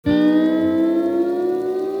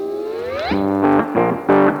Welcome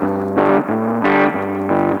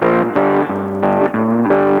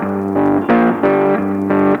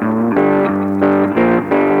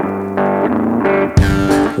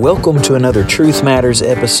to another Truth Matters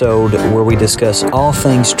episode where we discuss all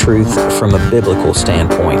things truth from a biblical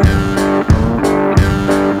standpoint.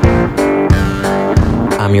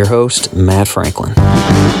 I'm your host, Matt Franklin.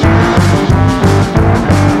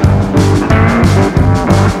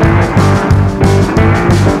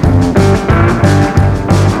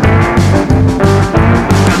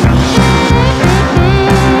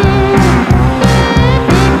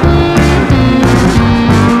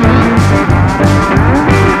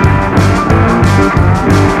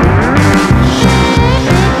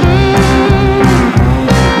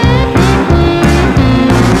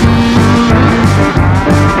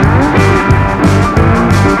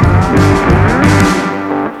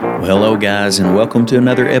 Hello, guys, and welcome to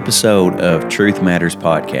another episode of Truth Matters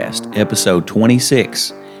Podcast, episode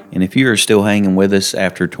 26. And if you are still hanging with us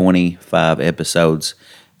after 25 episodes,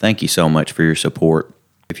 thank you so much for your support.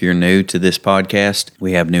 If you're new to this podcast,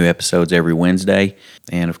 we have new episodes every Wednesday.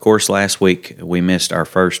 And of course, last week we missed our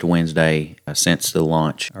first Wednesday since the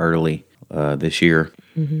launch early this year.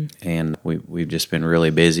 And we've just been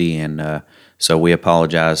really busy, and so we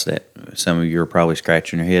apologize that some of you are probably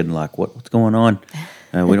scratching your head and like, what's going on?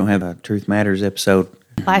 We don't have a Truth Matters episode.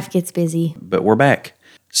 Life gets busy. But we're back.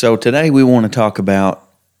 So today we want to talk about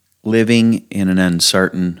living in an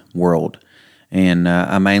uncertain world. And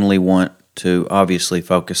I mainly want to obviously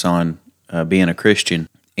focus on being a Christian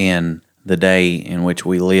in the day in which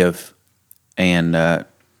we live. And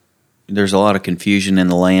there's a lot of confusion in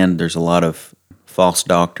the land. There's a lot of false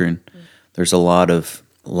doctrine. There's a lot of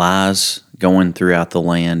lies going throughout the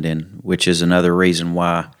land, and which is another reason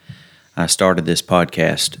why I started this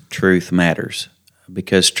podcast, Truth Matters,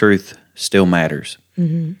 because truth still matters.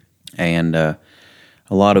 And a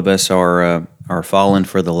lot of us are falling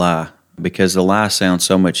for the lie, because the lie sounds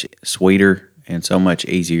so much sweeter and so much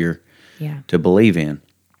easier to believe in.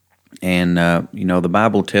 And, the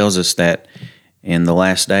Bible tells us that in the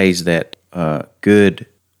last days that good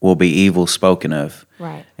will be evil spoken of.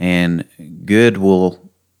 Right. And good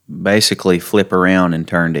will basically flip around and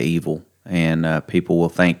turn to evil. And people will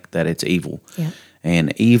think that it's evil. Yeah.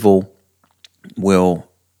 And evil will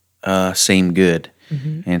seem good.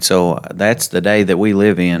 And so that's the day that we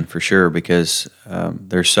live in for sure, because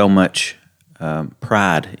there's so much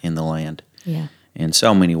pride in the land in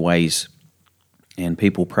so many ways. And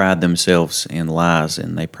people pride themselves in lies,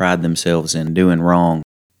 and they pride themselves in doing wrong.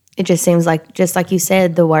 It just seems like, just like you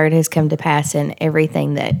said, the word has come to pass, and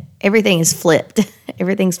everything is flipped.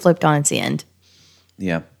 Everything's flipped on its end.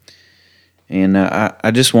 Yeah. And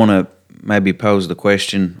I just want to maybe pose the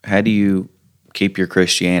question, how do you keep your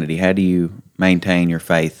Christianity? How do you maintain your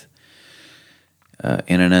faith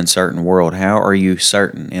in an uncertain world? How are you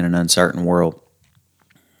certain in an uncertain world?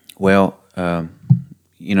 Well,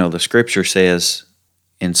 the Scripture says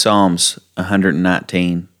in Psalms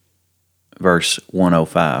 119, verse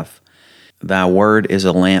 105, "Thy word is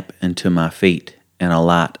a lamp unto my feet and a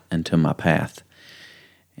light unto my path."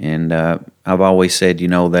 And I've always said,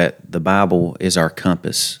 that the Bible is our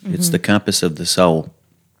compass. It's the compass of the soul.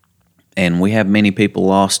 And we have many people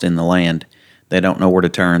lost in the land. They don't know where to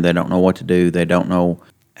turn. They don't know what to do. They don't know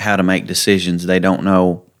how to make decisions. They don't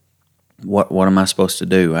know what am I supposed to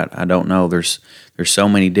do. I don't know. There's so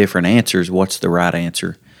many different answers. What's the right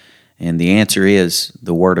answer? And the answer is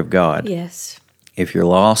the Word of God. Yes. If you're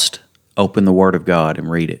lost, open the Word of God and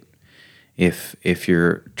read it. If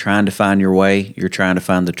you're trying to find your way, you're trying to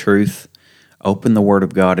find the truth, open the Word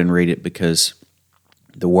of God and read it, because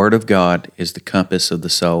the Word of God is the compass of the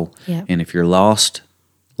soul. Yep. And if you're lost,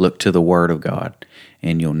 look to the Word of God,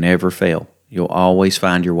 and you'll never fail. You'll always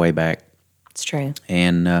find your way back. It's true.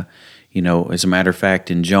 And, as a matter of fact,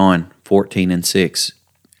 in John 14:6,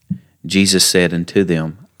 Jesus said unto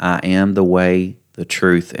them, "I am the way, the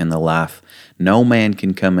truth, and the life. No man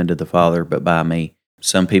can come into the Father but by me."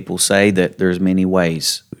 Some people say that there's many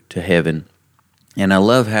ways to heaven. And I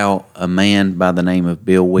love how a man by the name of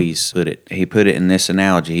Bill Weiss put it. He put it in this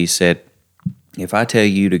analogy. He said, if I tell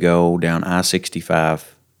you to go down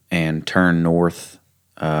I-65 and turn north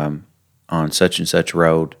on such and such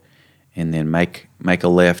road, and then make a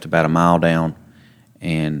left about a mile down,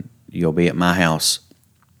 and you'll be at my house,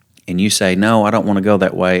 and you say, no, I don't want to go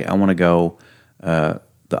that way. I want to go the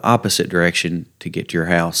opposite direction to get to your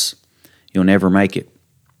house. You'll never make it.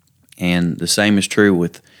 And the same is true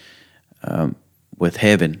with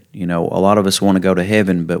heaven. A lot of us want to go to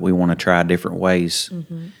heaven, but we want to try different ways.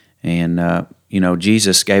 Mm-hmm. And,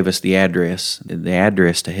 Jesus gave us the address. The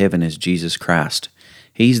address to heaven is Jesus Christ.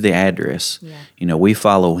 He's the address. Yeah. We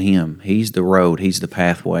follow him. He's the road. He's the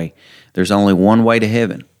pathway. There's only one way to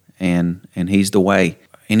heaven, and he's the way.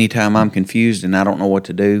 Anytime I'm confused and I don't know what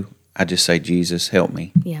to do, I just say, Jesus, help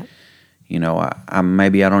me. Yeah.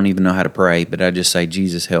 Maybe I don't even know how to pray, but I just say,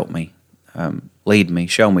 Jesus, help me. Lead me,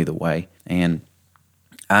 show me the way. And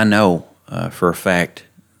I know for a fact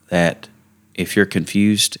that if you're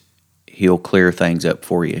confused, he'll clear things up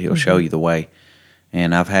for you. He'll show you the way.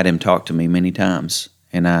 And I've had him talk to me many times.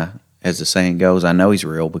 And as the saying goes, I know he's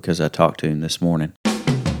real because I talked to him this morning.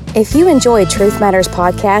 If you enjoyed Truth Matters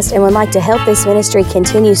podcast and would like to help this ministry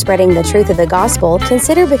continue spreading the truth of the gospel,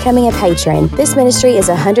 consider becoming a patron. This ministry is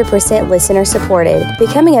 100% listener supported.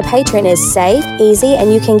 Becoming a patron is safe, easy,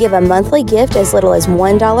 and you can give a monthly gift as little as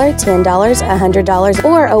 $1, $10, $100,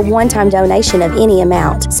 or a one-time donation of any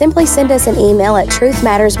amount. Simply send us an email at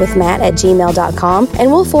truthmatterswithmatt@gmail.com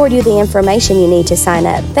and we'll forward you the information you need to sign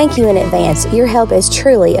up. Thank you in advance. Your help is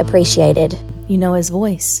truly appreciated. You know his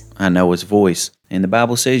voice. I know his voice. And the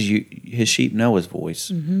Bible says his sheep know his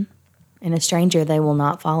voice. Mm-hmm. And a stranger they will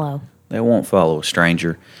not follow. They won't follow a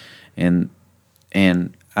stranger. And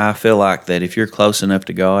I feel like that if you're close enough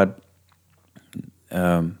to God,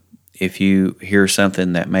 if you hear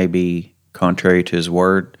something that may be contrary to his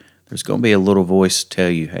word, there's going to be a little voice tell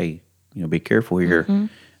you, hey, be careful here. Mm-hmm.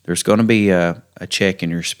 There's going to be a check in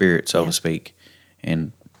your spirit, so to speak.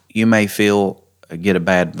 And you may get a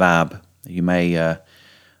bad vibe. You may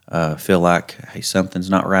feel like, hey, something's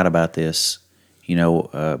not right about this.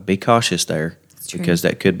 Be cautious there because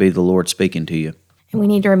that could be the Lord speaking to you. And we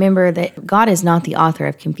need to remember that God is not the author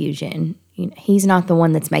of confusion. He's not the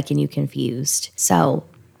one that's making you confused. So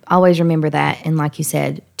always remember that. And like you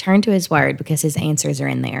said, turn to his word because his answers are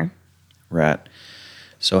in there. Right.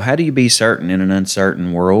 So how do you be certain in an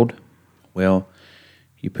uncertain world? Well,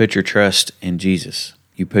 you put your trust in Jesus.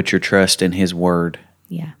 You put your trust in his word.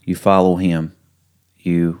 Yeah. You follow him.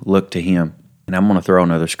 You look to him. And I'm going to throw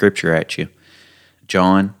another scripture at you.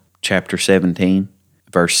 John chapter 17,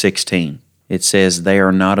 verse 16. It says, they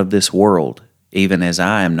are not of this world, even as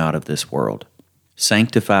I am not of this world.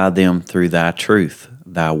 Sanctify them through thy truth.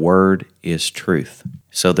 Thy word is truth.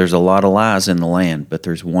 So there's a lot of lies in the land, but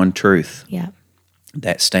there's one truth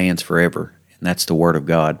that stands forever, and that's the word of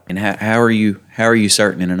God. And how are you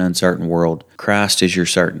certain in an uncertain world? Christ is your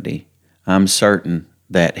certainty. I'm certain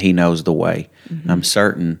that he knows the way. Mm-hmm. I'm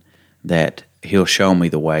certain that he'll show me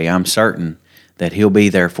the way. I'm certain that he'll be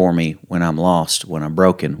there for me when I'm lost, when I'm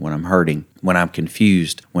broken, when I'm hurting, when I'm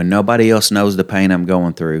confused, when nobody else knows the pain I'm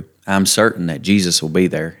going through. I'm certain that Jesus will be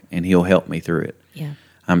there and he'll help me through it. Yeah.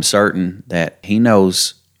 I'm certain that he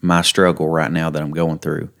knows my struggle right now that I'm going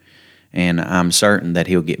through, and I'm certain that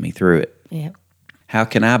he'll get me through it. Yeah. How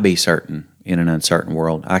can I be certain in an uncertain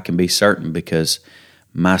world? I can be certain because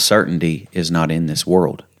my certainty is not in this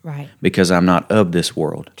world. Right. Because I'm not of this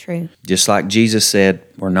world. True. Just like Jesus said,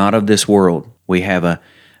 we're not of this world. We have a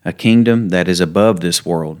kingdom that is above this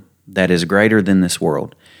world, that is greater than this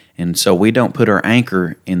world. And so we don't put our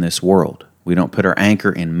anchor in this world. We don't put our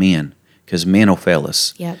anchor in men, because men will fail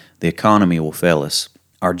us. Yep. The economy will fail us.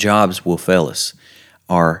 Our jobs will fail us.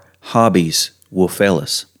 Our hobbies will fail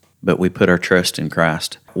us. But we put our trust in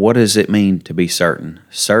Christ. What does it mean to be certain?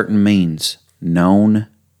 Certain means known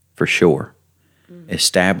for sure,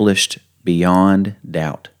 established beyond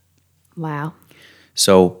doubt. Wow.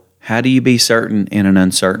 So how do you be certain in an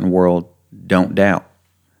uncertain world? Don't doubt.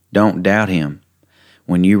 Don't doubt him.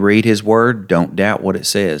 When you read his word, don't doubt what it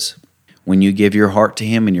says. When you give your heart to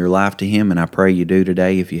him and your life to him, and I pray you do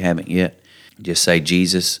today if you haven't yet, just say,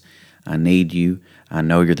 Jesus, I need you. I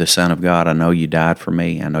know you're the Son of God. I know you died for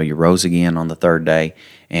me. I know you rose again on the third day.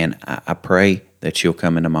 And I pray that you'll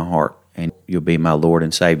come into my heart and you'll be my Lord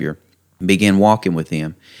and Savior. Begin walking with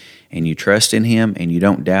him, and you trust in him and you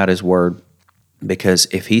don't doubt his word, because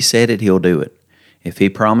if he said it, he'll do it. If he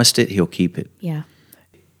promised it, he'll keep it. Yeah.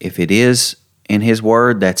 If it is in his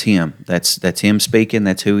word, that's him. That's him speaking.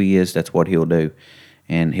 That's who he is. That's what he'll do.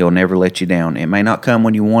 And he'll never let you down. It may not come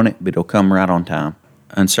when you want it, but it'll come right on time.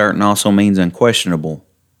 Uncertain also means unquestionable,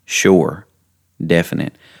 sure,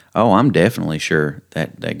 definite. Oh, I'm definitely sure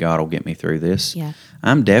that God will get me through this. Yeah.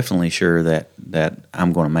 I'm definitely sure that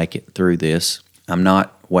I'm going to make it through this. I'm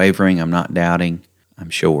not wavering. I'm not doubting. I'm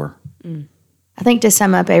sure. I think to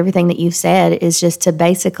sum up everything that you've said is just to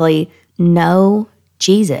basically know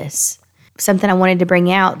Jesus. Something I wanted to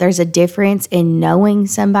bring out, there's a difference in knowing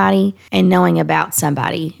somebody and knowing about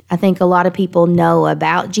somebody. I think a lot of people know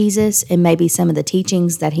about Jesus and maybe some of the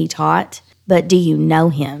teachings that he taught, but do you know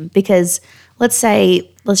him? Because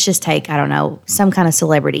let's just take, I don't know, some kind of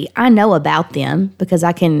celebrity. I know about them because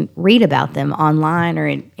I can read about them online or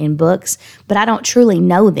in books, but I don't truly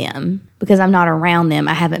know them because I'm not around them.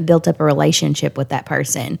 I haven't built up a relationship with that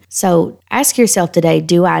person. So ask yourself today,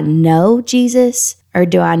 do I know Jesus or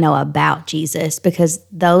do I know about Jesus? Because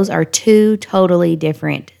those are two totally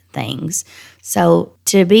different things. So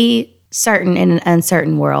to be certain in an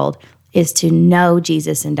uncertain world is to know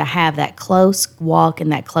Jesus and to have that close walk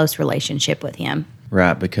and that close relationship with him.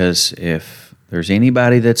 Right, because if there's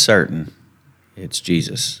anybody that's certain, it's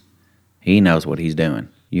Jesus. He knows what he's doing.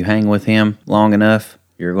 You hang with him long enough,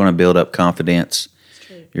 you're going to build up confidence.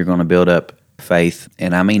 You're going to build up faith.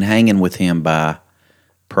 And I mean hanging with him by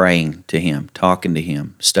praying to him, talking to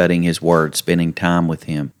him, studying his word, spending time with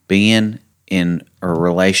him, being in a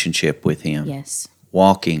relationship with him, Yes.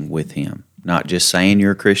 walking with him, not just saying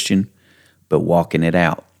you're a Christian, but walking it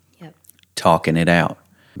out, Yep. talking it out.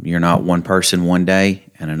 You're not one person one day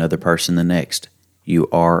and another person the next. You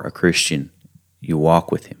are a Christian. You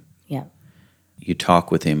walk with him. Yep. You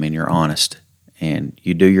talk with him and you're honest and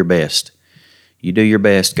you do your best. You do your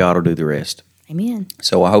best, God will do the rest. Amen.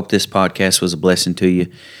 So I hope this podcast was a blessing to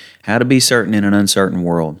you. How to be certain in an uncertain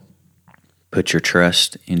world. Put your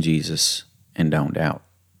trust in Jesus and don't doubt.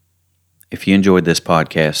 If you enjoyed this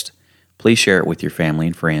podcast, please share it with your family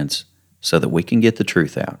and friends so that we can get the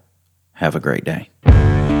truth out. Have a great day.